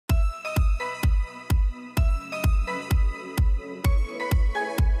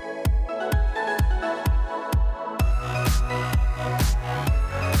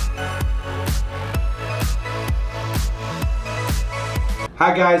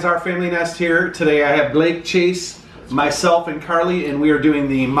Hi guys, our family nest here. Today I have Blake, Chase, myself, and Karli, and we are doing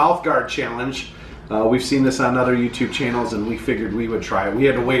the mouth guard challenge. We've seen this on other YouTube channels and we figured we would try it. We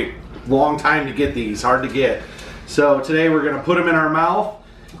had to wait a long time to get these, hard to get. So today we're going to put them in our mouth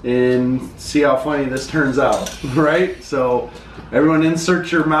and see how funny this turns out, right? So everyone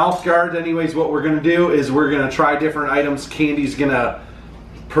insert your mouth guard. Anyways, what we're going to do is we're going to try different items Candy's going to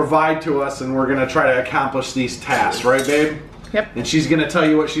provide to us, and we're going to try to accomplish these tasks, right babe? Yep. And she's going to tell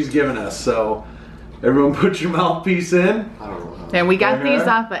you what she's giving us. So everyone put your mouthpiece in. I don't know. And we got these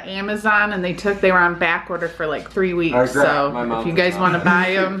off of Amazon, and they were on back order for like 3 weeks. Exactly. So if you guys want to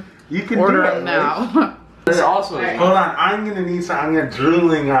buy them, you can order do it, them now. This also Hold on, I'm going to need some. I'm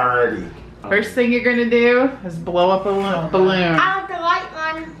drooling already. First thing you're gonna do is blow up a balloon. I want the light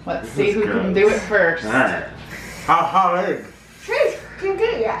one. Let's see who can do it first. Alright. How big? Chase, can do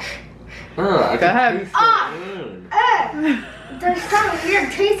it. Go ahead. There's some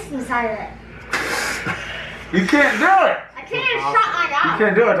weird taste inside of it. You can't do it! I can't even shut my You mouth.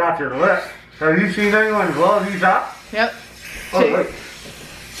 can't do it off your lip. Have you seen anyone blow these up? Yep. Oh, wait.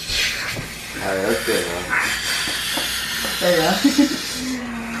 Alright, that's good, man. There you go.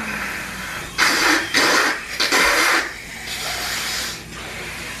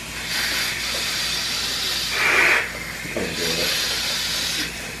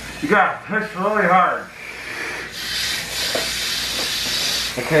 You gotta push really hard.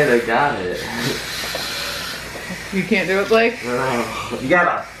 Okay, they got it. You can't do it, Blake? You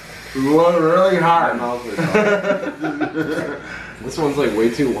gotta blow really My hard. mouth is This one's like way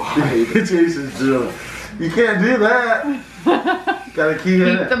too wide. Jason's doing. You can't do that. You gotta keep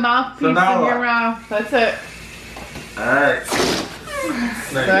it. Keep the mouthpiece in now your what? mouth. That's it. Alright.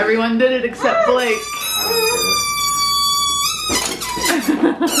 So everyone did it except Blake.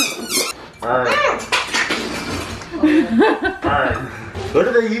 Alright. Alright. What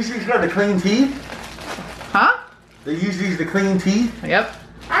do they use these for? To clean teeth? Huh? They use these to clean teeth? Yep.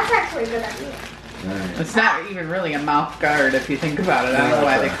 That's actually a good idea. Alright. It's not even really a mouth guard if you think about it. I don't know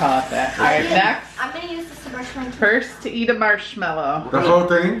why they call it that. Alright, next. I'm gonna use this to brush my teeth. First to eat a marshmallow. The whole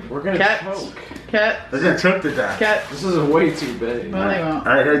thing? We're gonna Cat. choke. Cat. They're gonna choke to death. Cat. This is way too big. Well, they won't.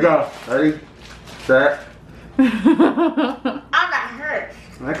 Alright, here we go. Ready? Set. Oh, that hurts.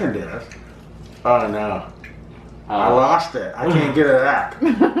 I can do this. Oh no. I lost it. I can't get it back.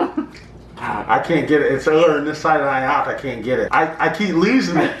 I can't get it. It's over on this side of my mouth. I can't get it. I keep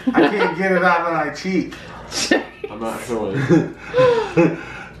losing it. I can't get it out of my cheek. I'm not sure.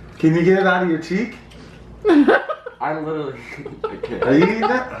 Can you get it out of your cheek? I literally I can't. Are you eating it?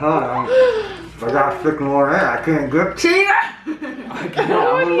 Hold on. I gotta stick more in. I can't grip. Cheat! I can't.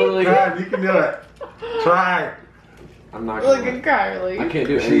 I'm literally. Go ahead, you can do it. Try. I'm not Look gonna. at Karli. I can't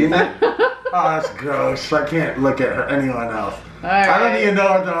do Cheating anything. it? Oh, that's gross. I can't look at anyone else. I don't even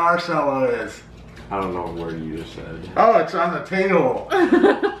know what the marshmallow is. I don't know what you just said. Oh, it's on the table.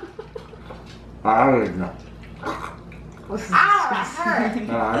 I don't even know. Ow, that hurt.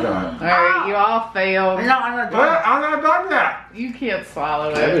 No, I don't. Alright, you all failed. What? I'm not done yet. You can't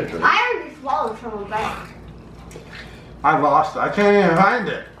swallow I have a it. drink. I already swallowed some of that. I lost it. I can't even find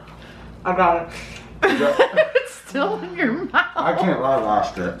it. I got it. It's still in your mouth. I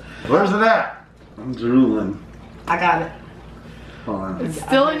lost it. Where's it at? I'm drooling. I got it. Hold on. It's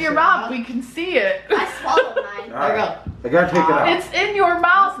still in your mouth. We can see it. I swallowed mine. All right. I gotta take it out. It's in your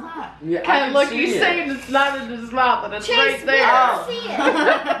mouth. Yeah, I Ken, can look, see he's it. saying it's not in his mouth, but it's Chase, right we there. can see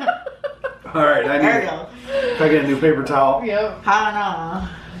it. All right, I need. go. Can I get a new paper towel? Yep.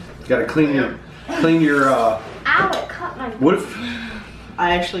 I Gotta clean your. Ow, it cut my. What if?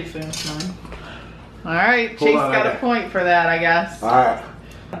 I actually finished mine. Alright, Hold Chase on, got I a got- point for that, I guess. All right.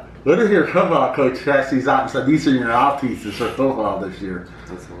 What if your football coach passed these out and said these are your mouthpieces for football this year?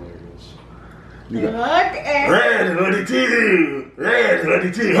 That's hilarious. You go, What is Red hoodie two. Red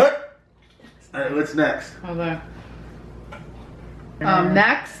hoodie two. Hut. All right, what's next? Hold on.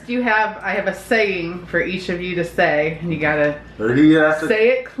 Next, I have a saying for each of you to say, and you gotta Or he has to. say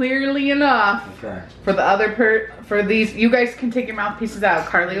it clearly enough Okay. for the other for these. You guys can take your mouthpieces out.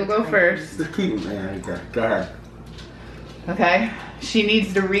 Karli will go first. Just keep them. Yeah, okay. Go ahead. Okay? She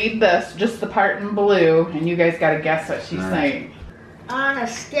needs to read this, just the part in blue, and you guys gotta guess what she's saying. On a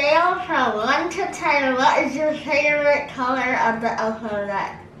scale from 1 to 10, what is your favorite color of the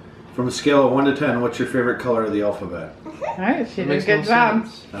alphabet? From a scale of 1 to 10, what's your favorite color of the alphabet? Alright, she did a Makes good no job.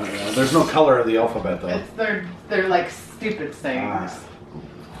 sense. There's no color of the alphabet though. It's they're like stupid sayings.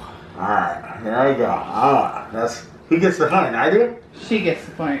 Alright, here we go. Alright, that's who gets the point? I do? She gets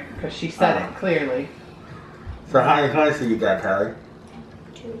the point because she said it clearly. So how many points do you got, Karli?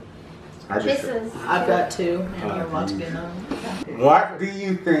 2. Kisses. I've got 2, and you're about to get another. What do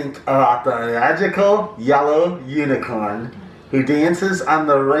you think about the magical yellow unicorn who dances on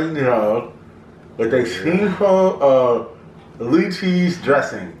the rainbow with a spoonful of blue cheese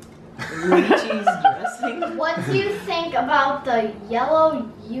dressing? Blue cheese dressing. What do you think about the yellow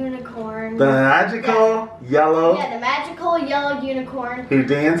unicorn? The magical yellow Yeah, the magical yellow unicorn who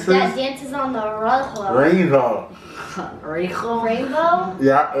dances that dances on the rainbow. rainbow.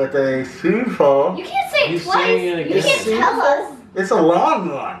 Yeah, with a spoonful. You can't say You it twice. saying it You again. can't tell us. It's a long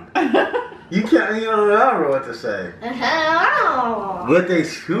one. You can't even remember what to say. With a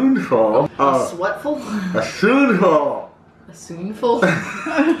spoonful. A sweatful? A spoonful. A spoonful?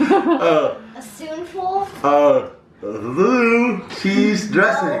 A spoonful. Blue cheese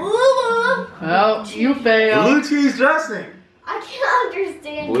dressing. Oh, you failed. Blue cheese dressing. I can't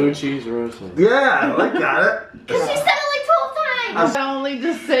understand. Blue cheese roasting. Yeah, I got it. Because you said it like 12 times. I only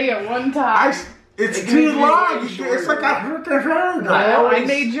just say it one time. It's It too can be long. way It's shorter. like I hurt the hand. Well, I always-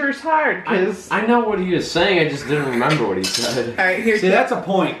 made yours hard because. I know what he was saying, I just didn't remember what he said. All right, here. See, that's a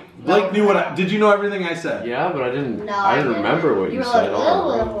point. Blake knew what I... Did you know everything I said? Yeah, but I didn't No, I didn't remember what you were said. like,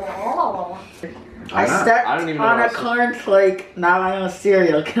 all oh. I stepped I don't even know on what I a said. cornflake, now I'm a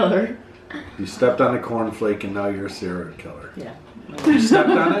serial killer. You stepped on a cornflake and now you're a serial killer. Yeah. You stepped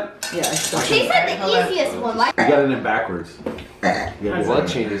on it? Yeah, I stepped She on said the easiest one. Why? You got it in backwards. You got it Well, that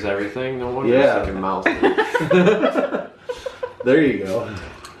changes everything. No wonder Yeah. it's like a mouth. There you go.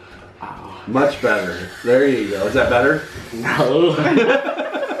 Much better. There you go. Is that better? No.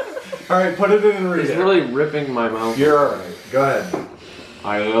 All right, put it in and read It's it. really ripping my mouth. You're all right. Go ahead.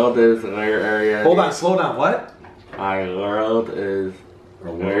 I love this rare area. Hold on. Slow down. What? I love is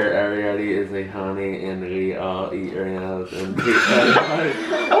rare area is a honey and we all eat rainbows and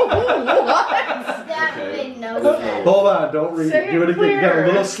That Okay. made no sense. Hold on. Don't read Say it. Do it it again. You got a clearer.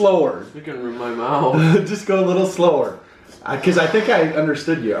 little slower. You can rip my mouth. Just go a little slower. Because I think I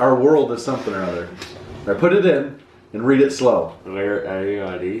understood you. Our world is something or other. All right, put it in and read it slow. Where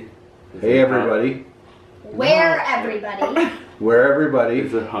everybody. Hey, everybody. Where everybody? Where everybody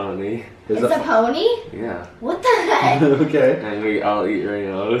It's a honey. is It's a pony? Yeah. What the heck? Okay. And we all eat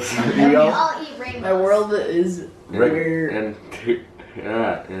rainbows. And we all- all eat rainbows. My world is where... and two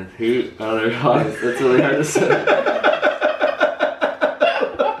other honeys. It's really hard to say.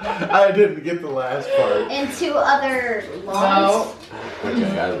 I didn't get the last part. And 2 other No. lawns.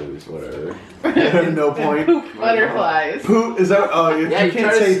 Okay, I lose, whatever. No point. Butterflies. Poo is that? Oh, you, Yeah, you you can't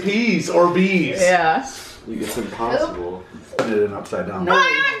try to say s- peas or bees. Yeah. It's impossible. Put it in upside down. No.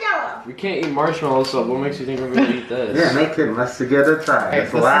 We can't eat marshmallows, so what makes you think we're gonna eat this? Yeah, make it. Let's get a try. All right,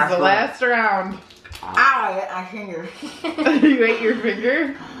 It's this the last is the one. last round. Ow, I got my finger. You ate your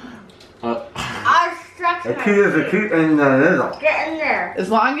finger? I struck The my key is the key in the middle. Get in there. As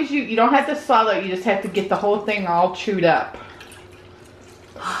long as you don't have to swallow it, you just have to get the whole thing all chewed up.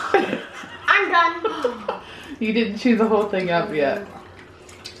 I'm done. You didn't chew the whole thing up yet.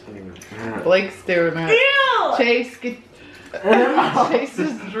 Blake's doing it. Ew! Chase, Chase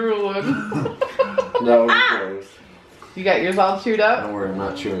is drooling. No, we're close. You got yours all chewed up? Don't worry, I'm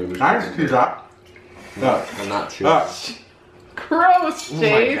not chewing. Nice, she's up. I'm not chewing. Gross, Oh my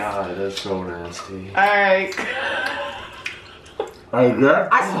Chase. god, that's so nasty. Alright. Are you good?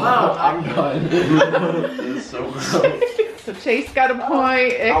 I swallowed. I'm done. It's so gross. So Chase got a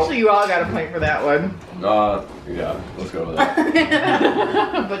point. Actually, you all got a point for that one. Yeah, let's go with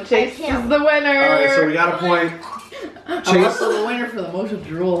that. But Chase I can't. is the winner. All right, so we got a point. I'm Chase, also the winner for the most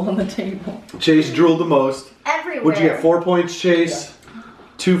drool on the table. Chase drooled the most. Everywhere. What'd you get? 4 points, Chase.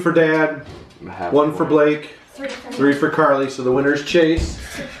 2 for Dad. 1 for Blake. 3 for Karli. So the winner's Chase.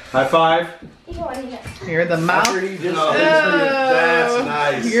 High five. You know what he gets. You're the mouth. That's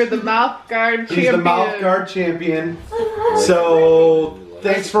nice. You're the mouth guard champion. He's the mouth guard champion. So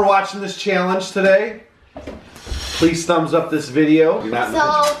thanks for watching this challenge today. Please thumbs up this video.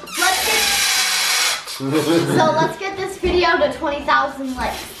 So let's get this video to 20,000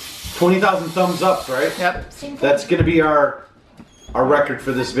 likes. 20,000 thumbs ups, right? Yep. That's gonna be our record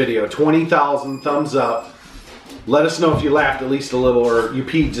for this video. 20,000 thumbs up. Let us know if you laughed at least a little, or you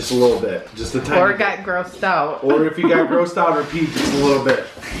peed just a little bit, just a tiny Or bit. got grossed out. Or if you got grossed out or peed just a little bit.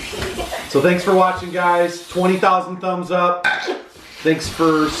 So thanks for watching, guys. 20,000 thumbs up. Thanks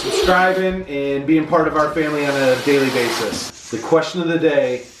for subscribing and being part of our family on a daily basis. The question of the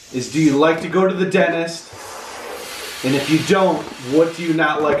day is, do you like to go to the dentist? And if you don't, what do you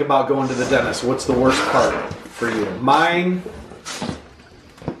not like about going to the dentist? What's the worst part for you? Mine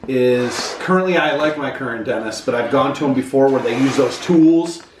is, currently I like my current dentist, but I've gone to them before where they use those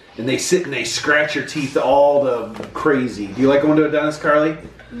tools and they sit and they scratch your teeth all the crazy. Do you like going to a dentist, Karli?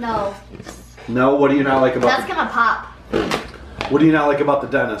 No. No? What do you not like about That's gonna pop. What do you not like about the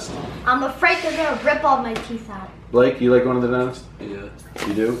dentist? I'm afraid they're gonna rip all my teeth out. Blake, you like going to the dentist? Yeah.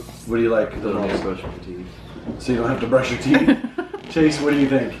 You do? What do you like the Don't most? brush my teeth. So you don't have to brush your teeth? Chase, what do you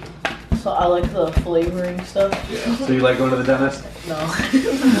think? So I like the flavoring stuff. Yeah. So you like going to the dentist? No.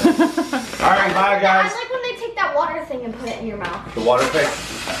 Alright, bye guys. I like when they take that water thing and put it in your mouth. The water pick.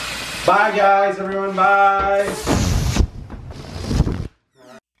 Bye guys, everyone, bye.